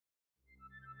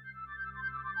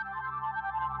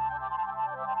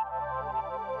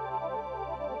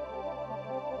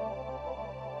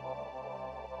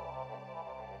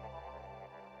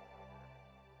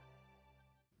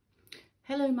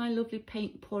Hello my lovely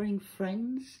paint pouring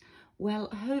friends. Well,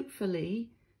 hopefully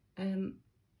I'm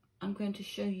going to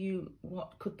show you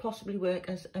what could possibly work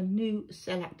as a new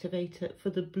cell activator for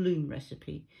the bloom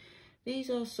recipe. These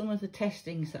are some of the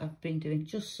testings that I've been doing,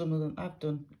 just some of them. I've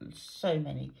done so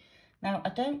many. Now, I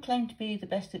don't claim to be the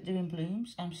best at doing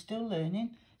blooms. I'm still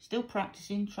learning, still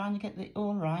practicing, trying to get it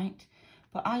all right.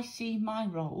 But I see my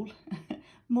role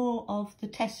more of the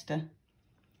tester.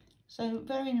 So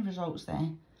varying results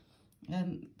there.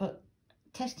 But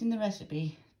testing the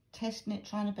recipe, testing it,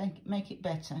 trying to make it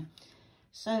better.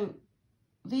 So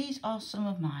these are some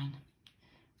of mine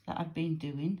that I've been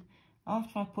doing.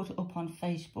 After I put it up on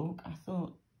Facebook, I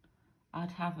thought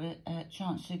I'd have a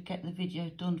chance to get the video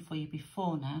done for you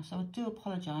before now. So I do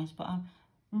apologise, but I'm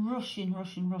rushing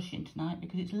tonight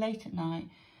because it's late at night.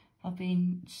 I've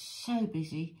been so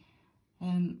busy,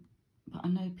 but I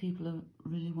know people are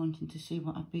really wanting to see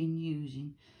what I've been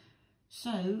using.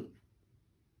 So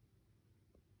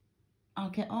I'll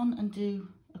get on and do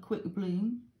a quick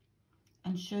bloom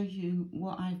and show you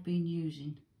what I've been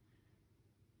using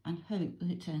and hope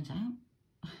that it turns out.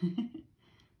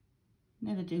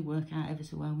 Never do work out ever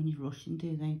so well when you're rushing,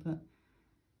 do they? But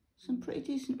some pretty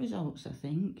decent results, I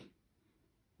think.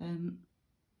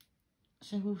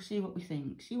 So we'll see what we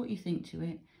think, see what you think to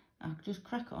it. I'll just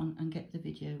crack on and get the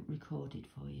video recorded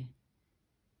for you.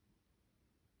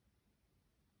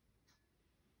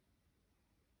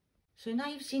 So now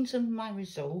you've seen some of my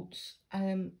results,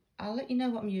 I'll let you know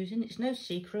what I'm using. It's no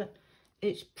secret.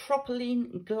 It's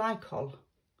Propylene Glycol.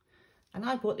 And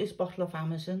I bought this bottle off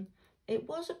Amazon. It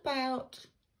was about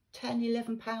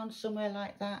 £10–11, somewhere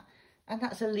like that. And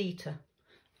that's a litre.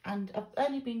 And I've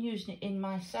only been using it in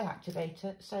my cell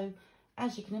activator. So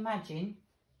as you can imagine,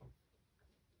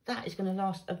 that is going to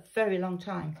last a very long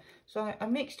time. So I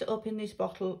mixed it up in this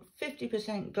bottle,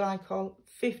 50% glycol,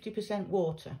 50%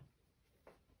 water.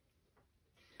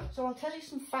 So I'll tell you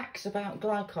some facts about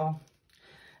glycol.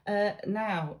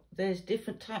 Now, there's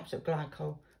different types of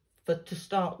glycol. To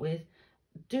start with,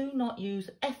 do not use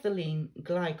ethylene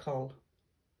glycol.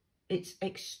 It's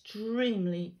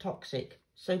extremely toxic.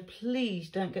 So please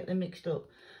don't get them mixed up.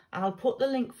 I'll put the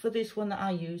link for this one that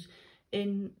I use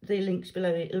in the links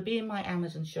below. It'll be in my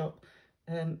Amazon shop.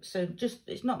 So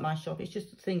it's not my shop, it's just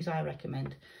the things I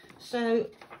recommend. So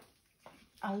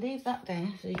I'll leave that there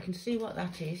so you can see what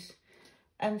that is.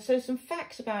 And so some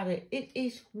facts about it. It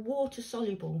is water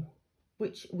soluble,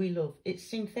 which we love. It's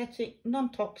synthetic,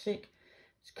 non-toxic.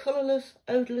 It's colourless,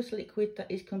 odourless liquid that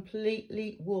is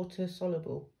completely water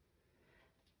soluble.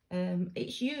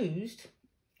 It's used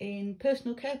in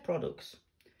personal care products,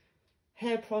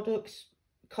 hair products,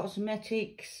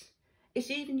 cosmetics.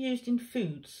 It's even used in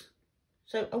foods.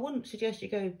 So I wouldn't suggest you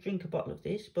go drink a bottle of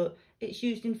this, but it's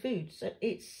used in foods, so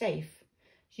it's safe.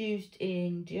 It's used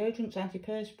in deodorants,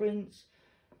 antiperspirants,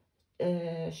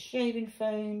 shaving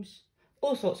foams,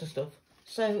 all sorts of stuff.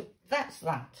 So that's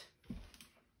that.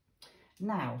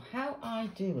 Now, how I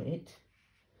do it,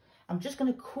 I'm just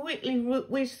going to quickly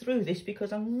whiz through this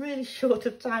because I'm really short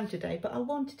of time today, but I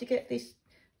wanted to get this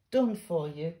done for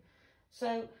you.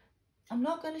 So I'm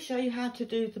not going to show you how to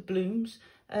do the blooms.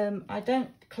 I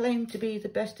don't claim to be the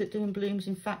best at doing blooms.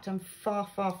 In fact, I'm far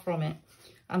from it.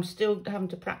 I'm still having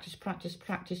to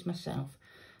practice myself.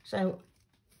 So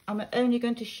I'm only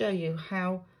going to show you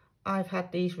how I've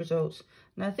had these results.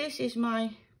 Now, this is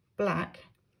my black,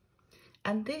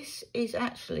 and this is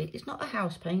actually, it's not a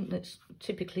house paint that's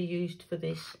typically used for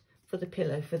this, for the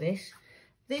pillow for this.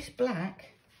 This black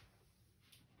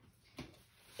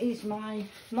is my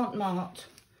Mont Marte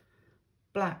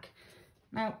Black.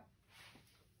 Now,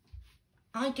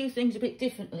 I do things a bit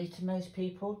differently to most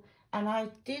people, and I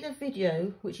did a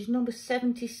video, which is number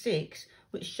 76,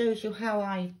 which shows you how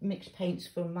I mix paints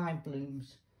for my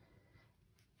blooms.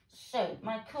 So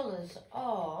my colours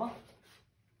are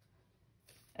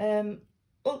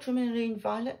Ultramarine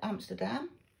Violet Amsterdam,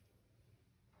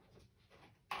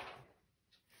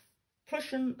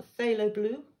 Prussian Phthalo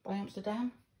Blue by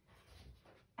Amsterdam,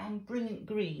 and Brilliant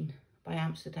Green by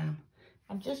Amsterdam.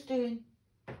 I'm just doing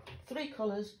 3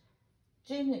 colours,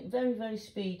 doing it very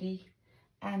speedy,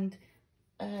 and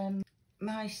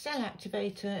my cell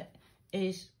activator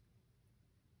is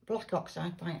Black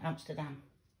Oxide by Amsterdam.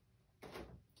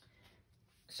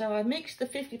 So I mixed the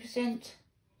 50%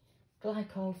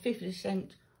 glycol, 50%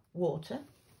 water,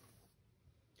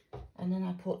 and then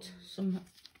I put some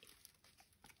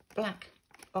Black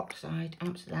Oxide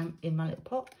Amsterdam in my little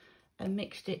pot and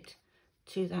mixed it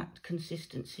to that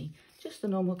consistency, just the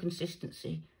normal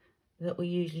consistency that we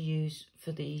usually use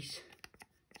for these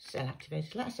cell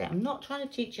activators. Like I said, I'm not trying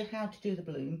to teach you how to do the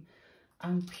bloom.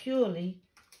 I'm purely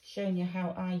showing you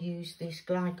how I use this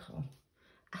glycol.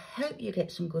 I hope you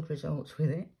get some good results with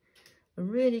it. I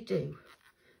really do.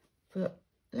 But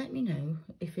let me know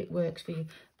if it works for you.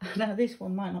 Now this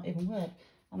one might not even work.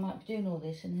 I might be doing all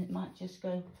this and it might just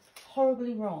go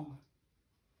horribly wrong.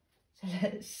 So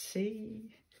let's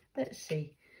see. Let's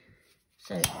see.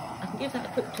 So I can give that a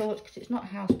quick torch because it's not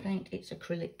house paint, it's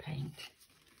acrylic paint.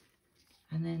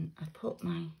 And then I put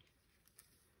my,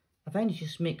 I've only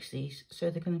just mixed these,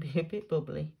 so they're going to be a bit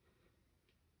bubbly.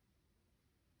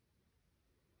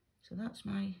 So that's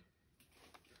my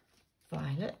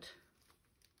violet,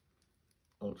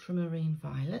 ultramarine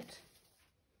violet.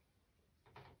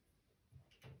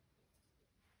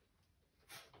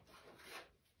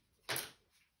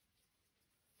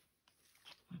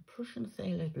 My Prussian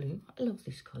Phthalo blue. I love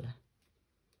this colour.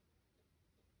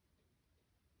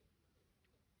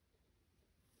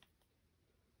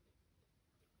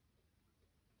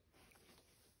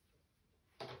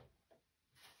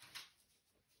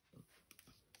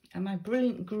 And my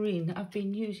brilliant green that I've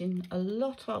been using a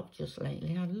lot of just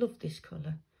lately. I love this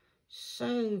colour.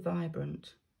 So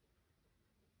vibrant.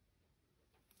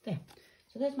 There.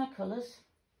 So there's my colours.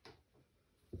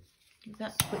 Give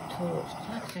that a quick torch.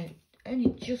 Like I say,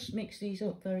 only just mix these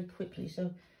up very quickly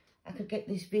so I could get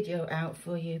this video out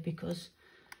for you, because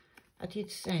I did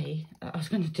say that I was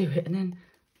going to do it, and then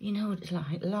you know what it's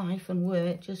like. Life and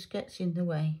work just gets in the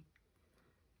way.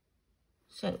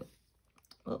 So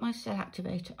put my cell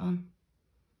activator on.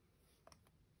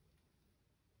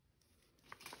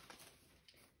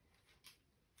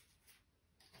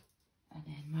 And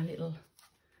then my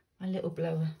little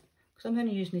blower, because I'm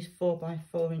only using this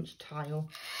 4x4 inch tile.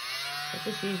 I'll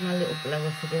just use my little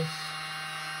blower for this.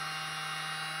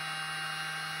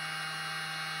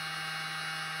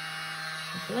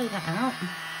 Just blow that out.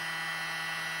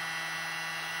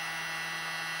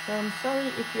 So I'm sorry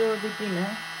if you're a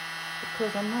beginner,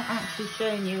 because I'm not actually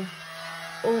showing you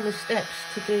all the steps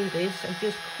to do this. I'm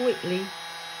just quickly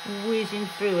whizzing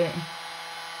through it.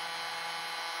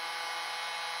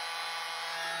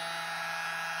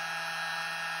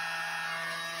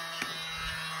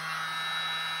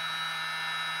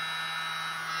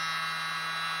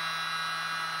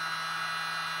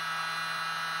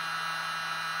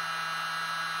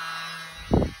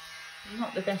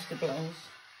 Not the best of blows.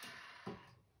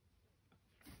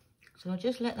 So I'll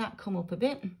just let that come up a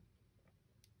bit.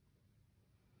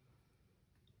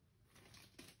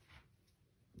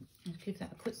 Let's give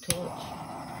that a quick torch.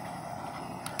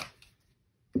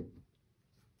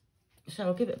 So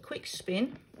I'll give it a quick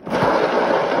spin.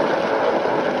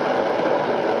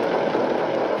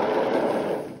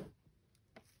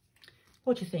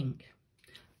 What do you think?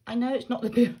 I know it's not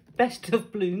the best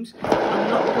of blooms. I'm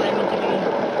not claiming to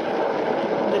be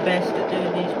the best at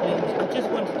doing these blooms. I just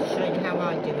wanted to show you how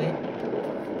I do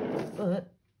it.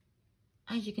 But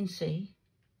as you can see,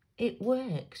 it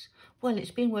works. Well,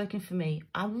 it's been working for me.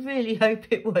 I really hope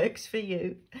it works for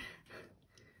you.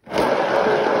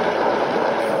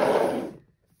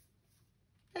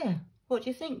 There. What do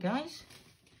you think, guys?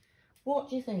 What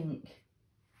do you think?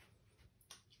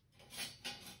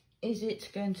 Is it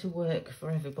going to work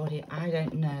for everybody? I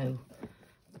don't know.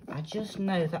 I just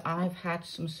know that I've had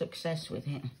some success with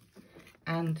it.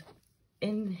 And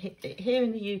here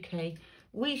in the UK,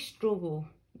 we struggle.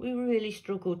 We really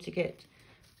struggle to get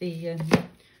the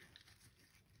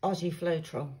Aussie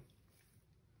Floetrol.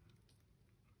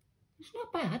 It's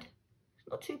not bad. It's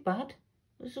not too bad.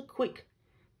 It's a quick,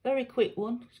 very quick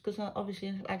one. Because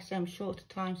obviously, like I say, I'm short of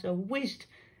time, so I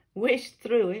whizzed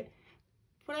through it.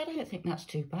 But I don't think that's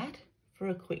too bad for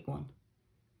a quick one.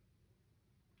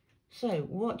 So,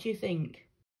 what do you think?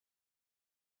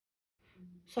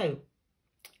 So,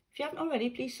 if you haven't already,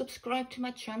 please subscribe to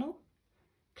my channel.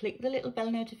 Click the little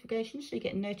bell notification so you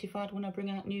get notified when I bring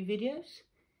out new videos.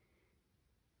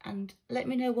 And let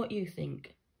me know what you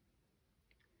think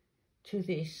to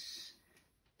this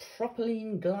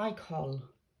Propylene Glycol.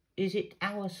 Is it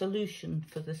our solution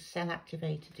for the cell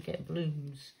activator to get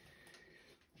blooms?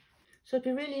 So I'd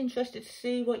be really interested to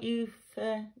see what you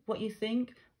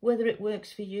think, whether it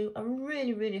works for you. I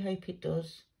really, really hope it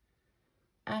does.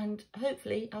 And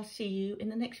hopefully I'll see you in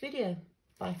the next video.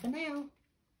 Bye for now.